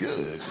talks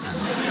good.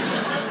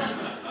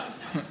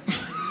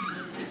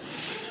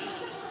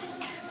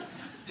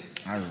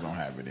 I just don't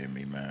have it in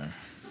me, man.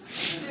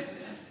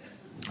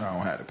 I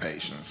don't have the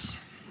patience.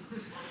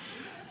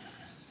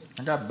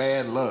 I got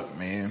bad luck,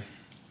 man.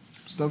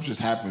 Stuff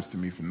just happens to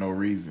me for no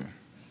reason.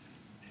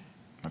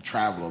 I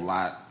travel a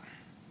lot.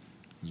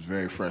 It's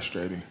very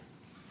frustrating.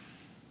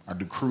 I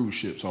do cruise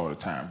ships all the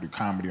time. I do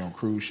comedy on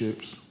cruise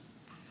ships.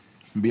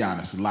 And be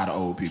honest, a lot of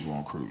old people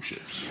on cruise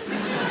ships.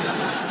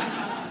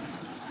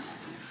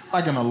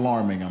 Like an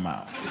alarming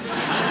amount.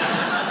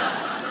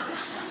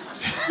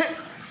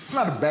 It's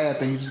not a bad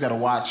thing. You just gotta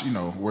watch,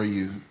 where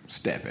you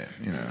step in,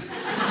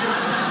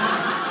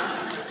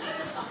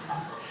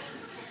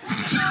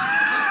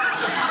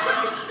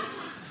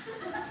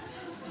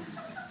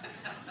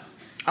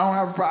 I don't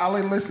have a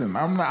problem. Listen,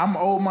 I'm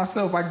old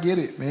myself. I get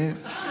it, man.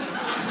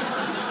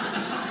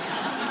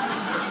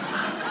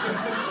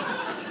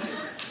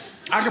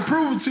 I can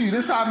prove it to you.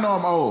 This is how I know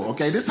I'm old,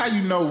 okay? This is how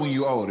you know when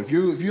you're old. If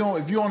you're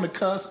on the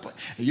cusp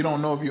and you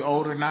don't know if you're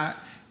old or not,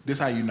 this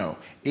is how you know.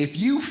 If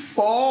you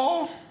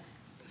fall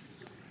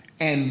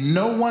and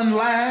no one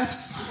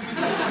laughs,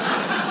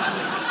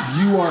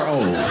 you are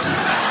old.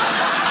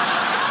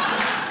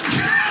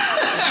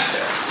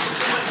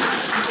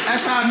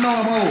 That's how I know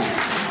I'm old.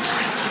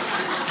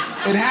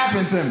 It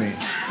happened to me.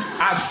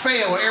 I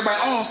failed. Everybody,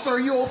 oh, sir,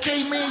 you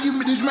okay, man?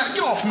 Get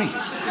off me.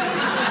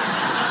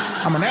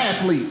 I'm an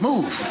athlete.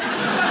 Move.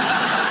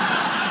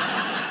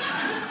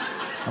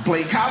 I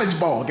played college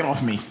ball. Get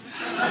off me.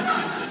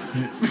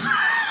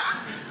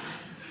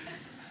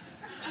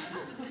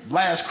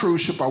 Last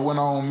cruise ship I went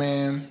on,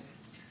 man.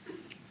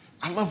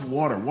 I love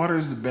water. Water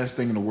is the best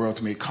thing in the world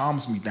to me. It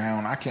calms me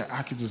down. I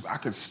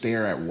could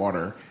stare at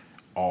water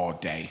all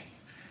day.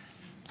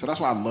 So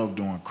that's why I love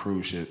doing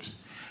cruise ships.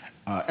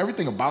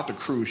 Everything about the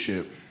cruise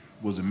ship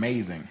was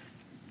amazing.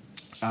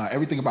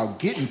 Everything about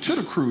getting to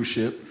the cruise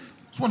ship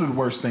was one of the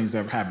worst things that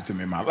ever happened to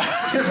me in my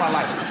life.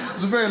 It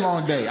was a very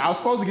long day. I was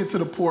supposed to get to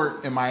the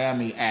port in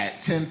Miami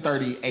at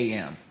 10:30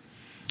 a.m.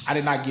 I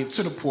did not get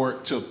to the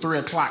port till 3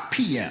 o'clock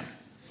p.m.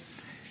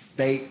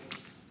 They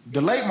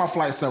delayed my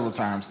flight several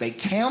times. They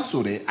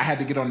canceled it. I had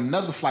to get on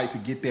another flight to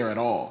get there at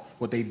all.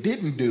 What they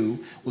didn't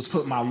do was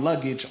put my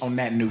luggage on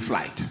that new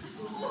flight.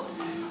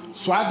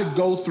 So I had to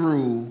go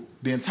through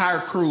the entire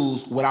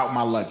cruise without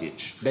my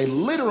luggage. They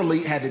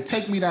literally had to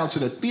take me down to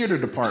the theater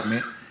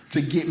department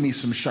to get me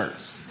some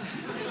shirts.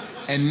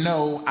 And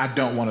no, I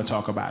don't want to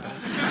talk about it.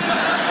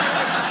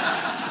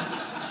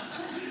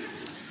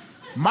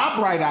 My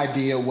bright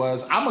idea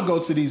was I'm gonna go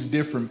to these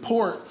different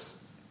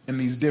ports in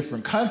these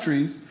different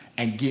countries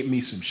and get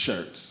me some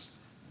shirts.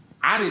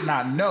 I did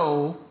not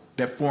know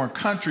that foreign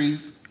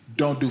countries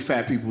don't do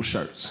fat people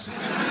shirts.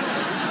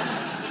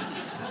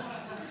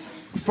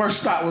 First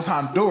stop was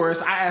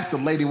Honduras. I asked the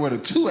lady where the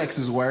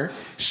 2X's were.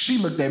 She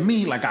looked at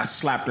me like I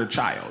slapped her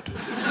child.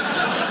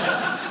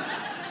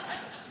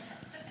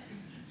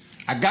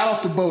 I got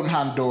off the boat in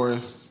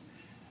Honduras.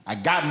 I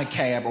got in a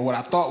cab, or what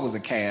I thought was a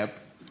cab.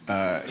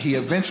 He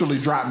eventually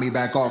dropped me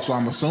back off, so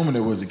I'm assuming it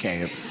was a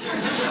cab.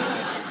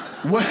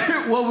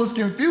 What was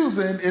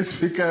confusing is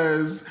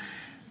because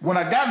when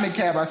I got in the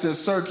cab, I said,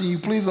 sir, can you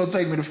please go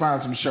take me to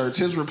find some shirts?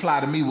 His reply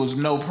to me was,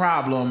 no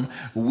problem.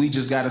 We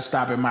just got to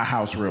stop at my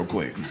house real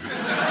quick.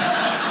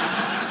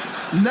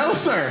 No,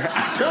 sir.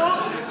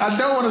 I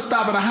don't want to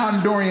stop at a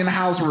Honduran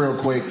house real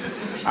quick.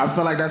 I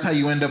feel like that's how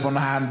you end up on the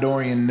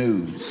Honduran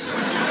news.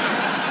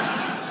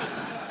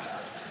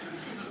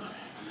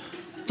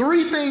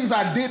 3 things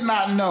I did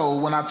not know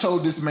when I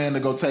told this man to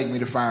go take me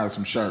to find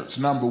some shirts.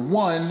 Number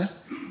 1,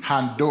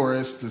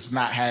 Honduras does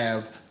not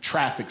have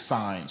traffic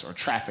signs or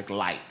traffic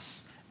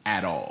lights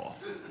at all.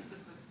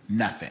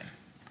 Nothing.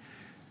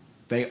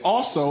 They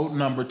also,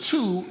 number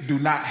 2, do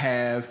not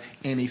have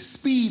any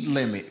speed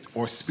limit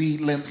or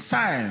speed limit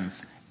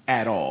signs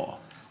at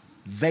all.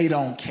 They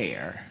don't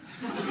care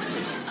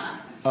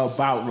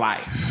about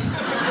life.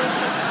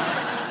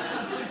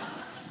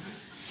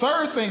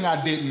 Third thing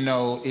I didn't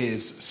know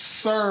is,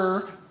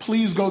 sir,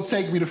 please go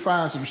take me to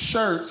find some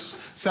shirts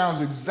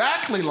sounds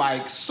exactly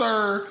like,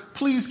 sir,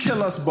 please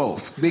kill us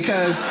both.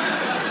 Because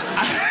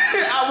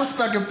I was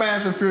stuck in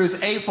Fast and Furious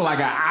 8 for like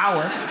an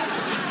hour.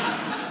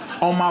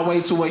 on my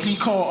way to what he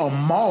called a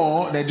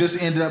mall that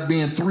just ended up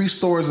being 3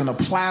 stores in a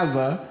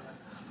plaza,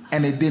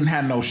 and it didn't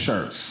have no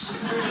shirts.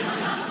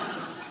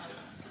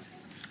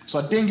 So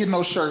I didn't get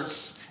no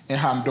shirts in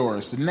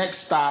Honduras. The next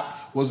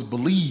stop was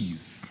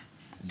Belize.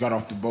 Got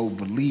off the boat,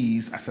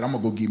 Belize. I said, I'm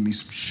gonna go get me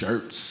some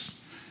shirts.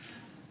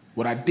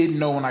 What I didn't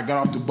know when I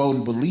got off the boat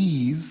in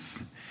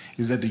Belize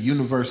is that the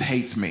universe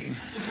hates me.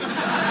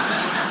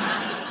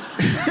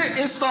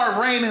 It started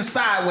raining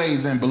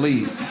sideways in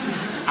Belize.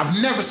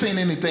 I've never seen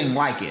anything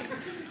like it.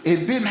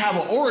 It didn't have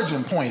an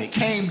origin point. It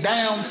came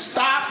down,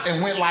 stopped,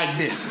 and went like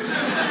this.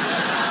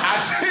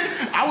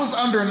 I was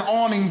under an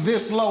awning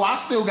this low. I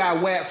still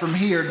got wet from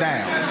here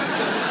down.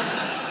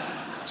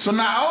 So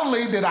not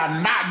only did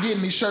I not get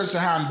any shirts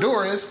in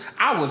Honduras,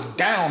 I was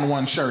down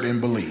 1 shirt in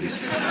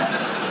Belize.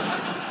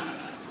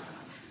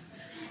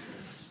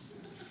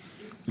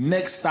 The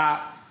next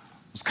stop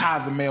was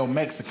Cozumel,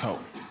 Mexico.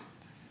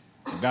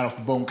 I got off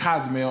the boat in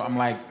Cozumel. I'm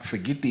like,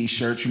 forget these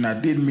shirts. You're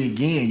not did me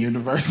again,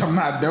 universe. I'm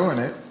not doing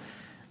it.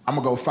 I'm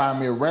going to go find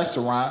me a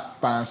restaurant,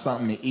 find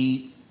something to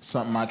eat,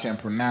 something I can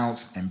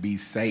pronounce, and be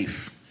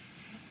safe.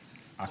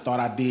 I thought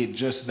I did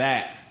just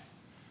that.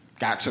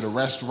 Got to the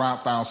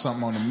restaurant, found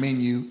something on the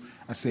menu.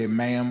 I said,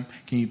 ma'am,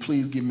 can you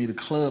please give me the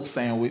club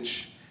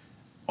sandwich,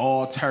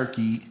 all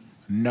turkey,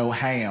 no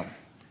ham?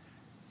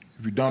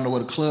 If you don't know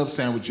what a club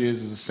sandwich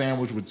is, it's a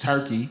sandwich with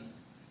turkey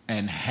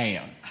and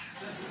ham.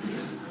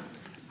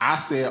 I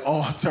said,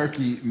 all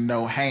turkey,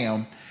 no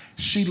ham.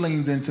 She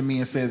leans into me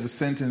and says a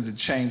sentence that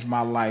changed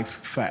my life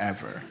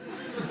forever.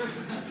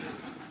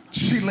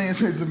 She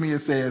leans into me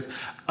and says,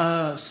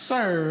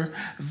 sir,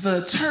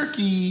 the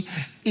turkey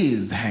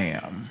is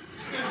ham.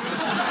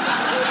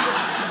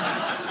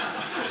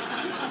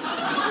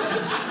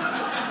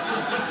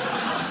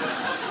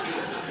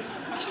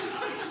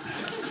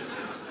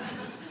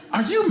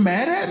 Are you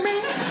mad at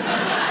me?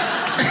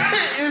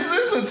 Is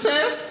this a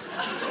test?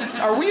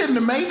 Are we in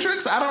the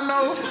Matrix? I don't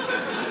know.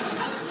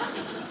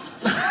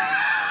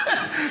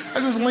 I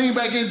just leaned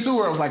back into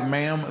her. I was like,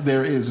 ma'am,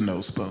 there is no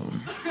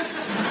spoon.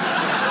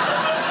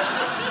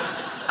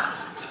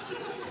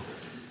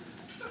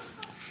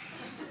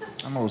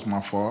 I know it's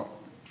my fault.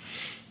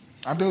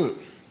 I do it.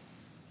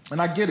 And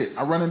I get it.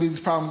 I run into these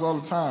problems all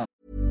the time.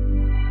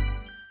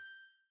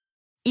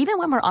 Even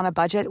when we're on a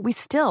budget, we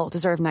still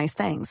deserve nice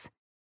things.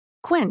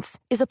 Quince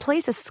is a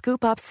place to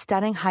scoop up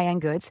stunning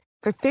high-end goods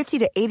for 50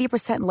 to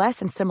 80% less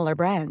than similar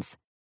brands.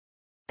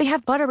 They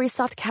have buttery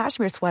soft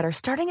cashmere sweaters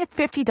starting at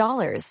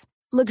 $50,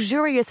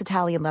 luxurious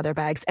Italian leather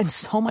bags, and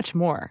so much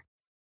more.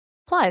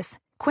 Plus,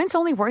 Quince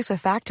only works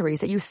with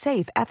factories that use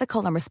safe,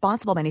 ethical, and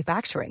responsible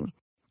manufacturing.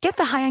 Get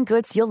the high-end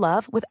goods you'll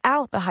love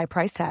without the high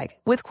price tag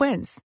with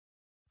Quince.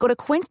 Go to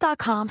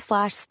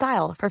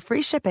quince.com/style for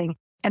free shipping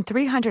and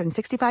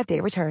 365-day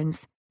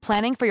returns.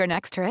 Planning for your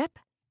next trip?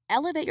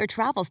 Elevate your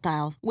travel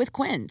style with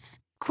Quince.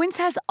 Quince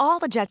has all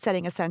the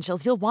jet-setting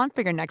essentials you'll want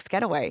for your next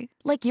getaway,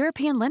 like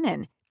European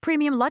linen,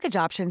 premium luggage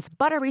options,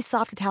 buttery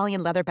soft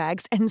Italian leather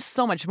bags, and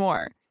so much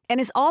more. And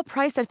is all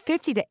priced at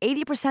 50 to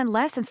 80%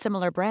 less than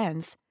similar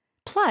brands.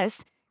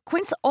 Plus,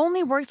 Quince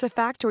only works with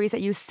factories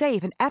that use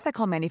safe and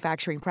ethical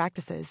manufacturing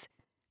practices.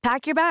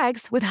 Pack your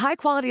bags with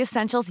high-quality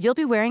essentials you'll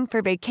be wearing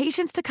for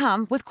vacations to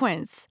come with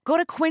Quince. Go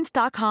to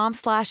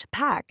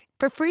quince.com/pack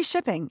for free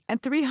shipping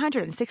and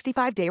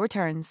 365-day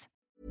returns.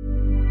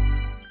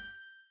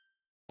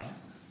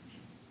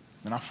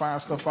 And I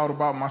find stuff out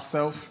about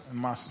myself and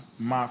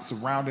my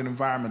surrounding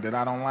environment that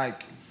I don't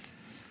like.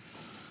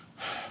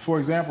 For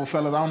example,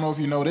 fellas, I don't know if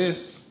you know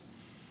this,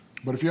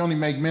 but if you only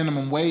make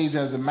minimum wage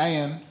as a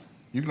man,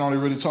 you can only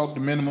really talk to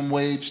minimum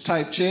wage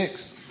type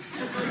chicks.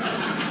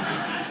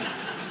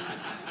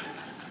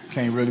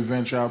 Can't really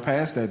venture out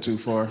past that too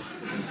far.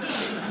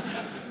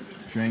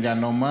 If you ain't got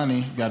no money,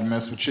 you gotta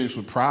mess with chicks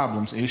with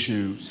problems,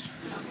 issues.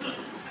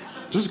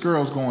 Just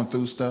girls going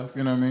through stuff,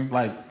 you know what I mean?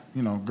 Like,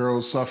 you know,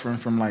 girls suffering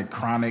from like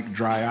chronic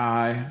dry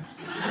eye.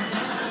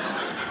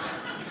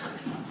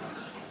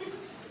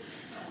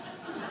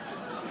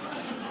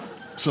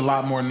 It's a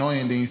lot more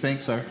annoying than you think,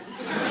 sir.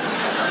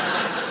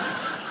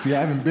 If you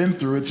haven't been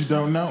through it, you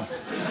don't know.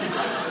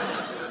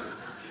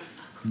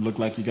 You look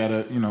like you got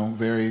a, you know,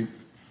 very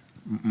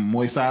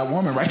moist-eyed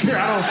woman right there.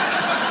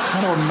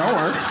 I don't know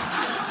her.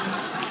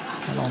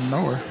 I don't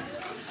know her.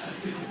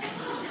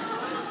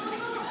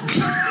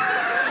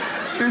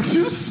 Did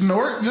you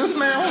snort just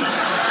now?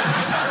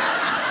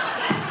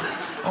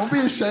 Don't be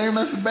ashamed.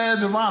 That's a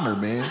badge of honor,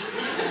 man.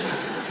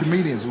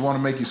 Comedians, we want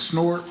to make you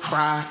snort,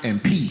 cry,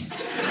 and pee.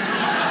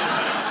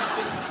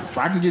 If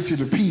I can get you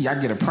to pee, I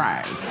get a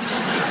prize.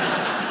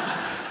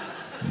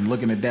 I'm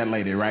looking at that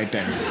lady right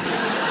there.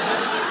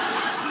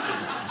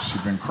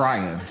 She's been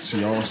crying.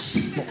 She all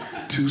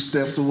 2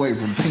 steps away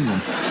from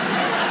peeing.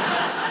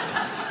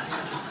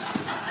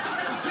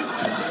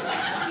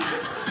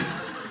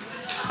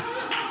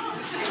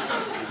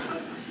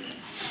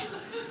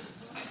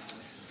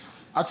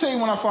 I'll tell you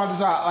when I found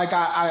this out. Like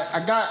I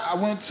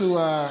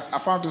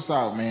found this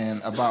out,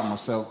 man, about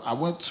myself. I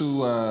went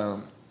to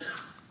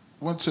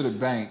the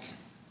bank.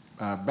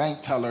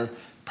 Bank teller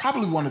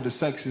probably one of the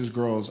sexiest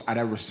girls I'd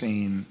ever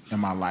seen in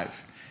my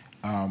life.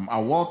 I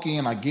walk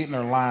in, I get in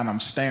her line, I'm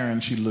staring,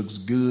 she looks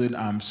good,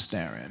 I'm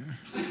staring.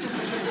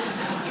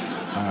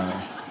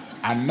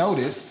 I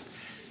notice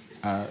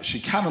she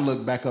kind of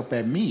looked back up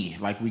at me,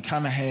 like we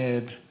kind of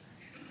had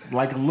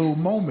like a little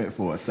moment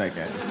for a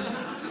second.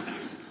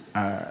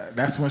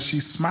 That's when she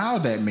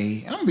smiled at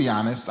me. I'm gonna be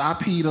honest, I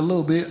peed a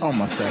little bit on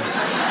myself.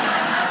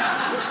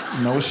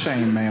 No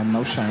shame, ma'am,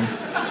 no shame.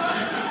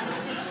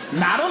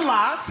 Not a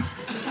lot,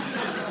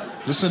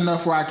 just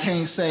enough where I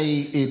can't say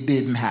it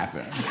didn't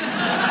happen.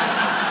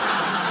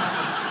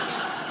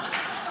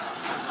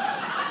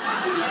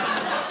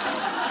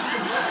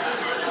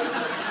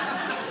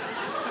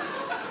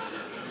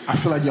 I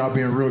feel like y'all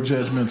being real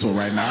judgmental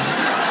right now.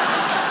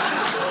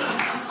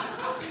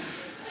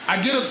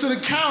 I get up to the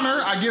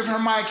counter, I give her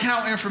my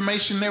account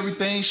information and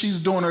everything. She's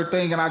doing her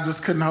thing, and I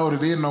just couldn't hold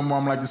it in no more.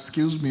 I'm like,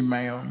 excuse me,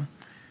 ma'am.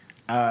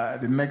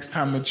 The next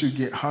time that you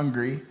get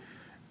hungry,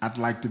 I'd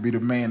like to be the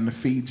man to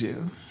feed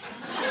you.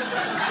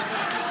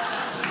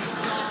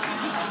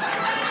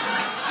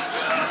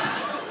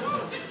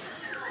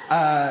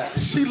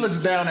 She looks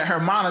down at her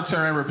monitor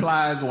and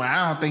replies, well,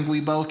 I don't think we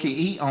both can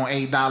eat on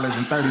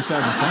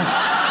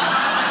 $8.37.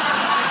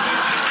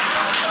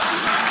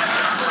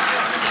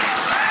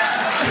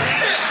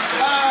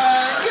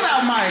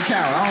 My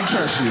account. I don't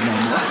trust you no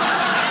more.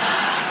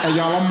 Hey,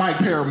 y'all, I'm Mike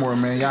Paramore,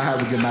 man. Y'all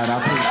have a good night. I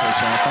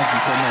appreciate y'all. Thank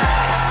you so much.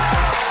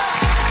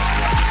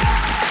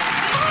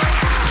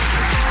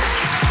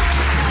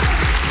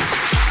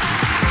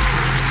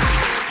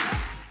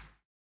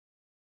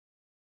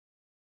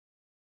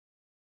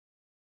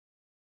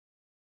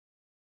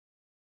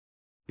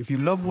 If you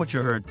love what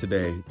you heard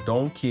today,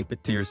 don't keep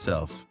it to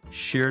yourself.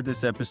 Share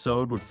this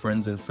episode with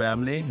friends and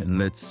family, and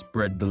let's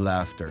spread the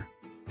laughter.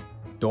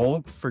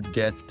 Don't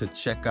forget to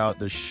check out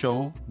the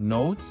show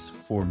notes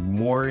for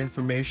more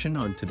information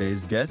on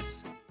today's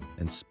guests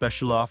and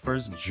special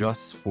offers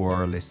just for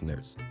our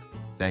listeners.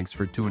 Thanks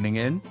for tuning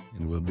in,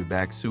 and we'll be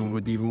back soon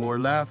with even more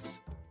laughs.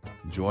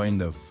 Join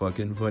the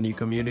fucking funny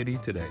community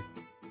today.